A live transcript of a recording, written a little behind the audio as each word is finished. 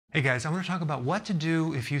Hey guys, I want to talk about what to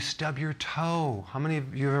do if you stub your toe. How many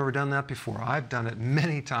of you have ever done that before? I've done it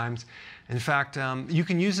many times. In fact, you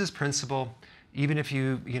can use this principle even if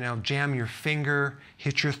you jam your finger,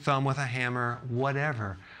 hit your thumb with a hammer,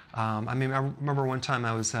 whatever. I remember one time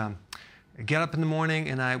I was get up in the morning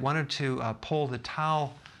and I wanted to pull the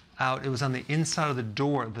towel out. It was on the inside of the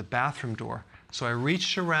door, the bathroom door. So I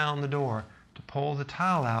reached around the door to pull the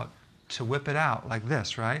towel out to whip it out like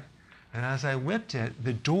this, right? And as I whipped it,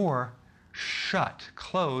 the door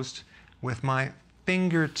closed with my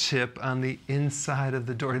fingertip on the inside of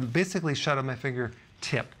the door. It basically shut on my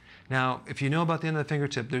fingertip. Now, if you know about the end of the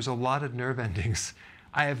fingertip, there's a lot of nerve endings.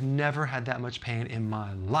 I have never had that much pain in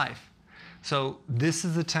my life. So this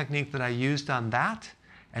is the technique that I used on that,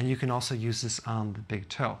 and you can also use this on the big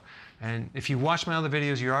toe. And if you watch my other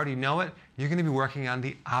videos, you already know it. You're going to be working on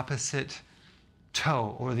the opposite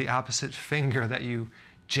toe or the opposite finger that you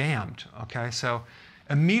jammed, okay? So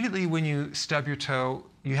immediately when you stub your toe,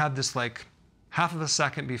 you have this like half of a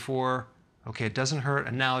second before, okay, it doesn't hurt,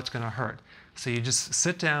 and now it's gonna hurt. So you just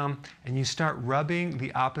sit down and you start rubbing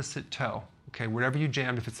the opposite toe, okay? Whatever you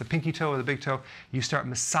jammed, if it's the pinky toe or the big toe, you start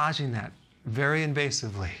massaging that very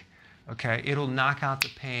invasively, okay? It'll knock out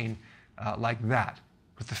the pain like that.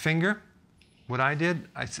 With the finger, what I did,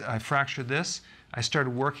 I fractured this. I started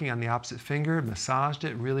working on the opposite finger, massaged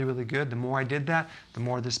it really, really good. The more I did that, the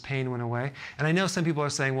more this pain went away. And I know some people are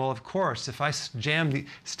saying, well, of course, if I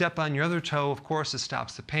step on your other toe, of course it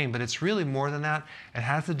stops the pain. But it's really more than that. It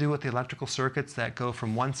has to do with the electrical circuits that go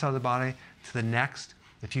from one side of the body to the next.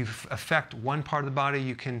 If you affect one part of the body,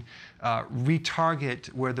 you can retarget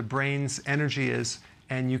where the brain's energy is,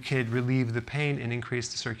 and you could relieve the pain and increase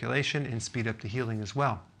the circulation and speed up the healing as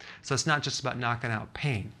well. So it's not just about knocking out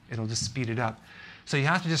pain. It'll just speed it up. So you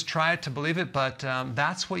have to just try it to believe it, but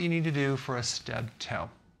that's what you need to do for a stubbed toe.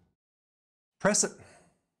 Press it.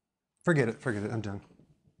 Forget it, I'm done.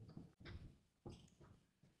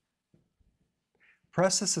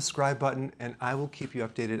 Press the subscribe button and I will keep you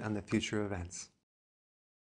updated on the future events.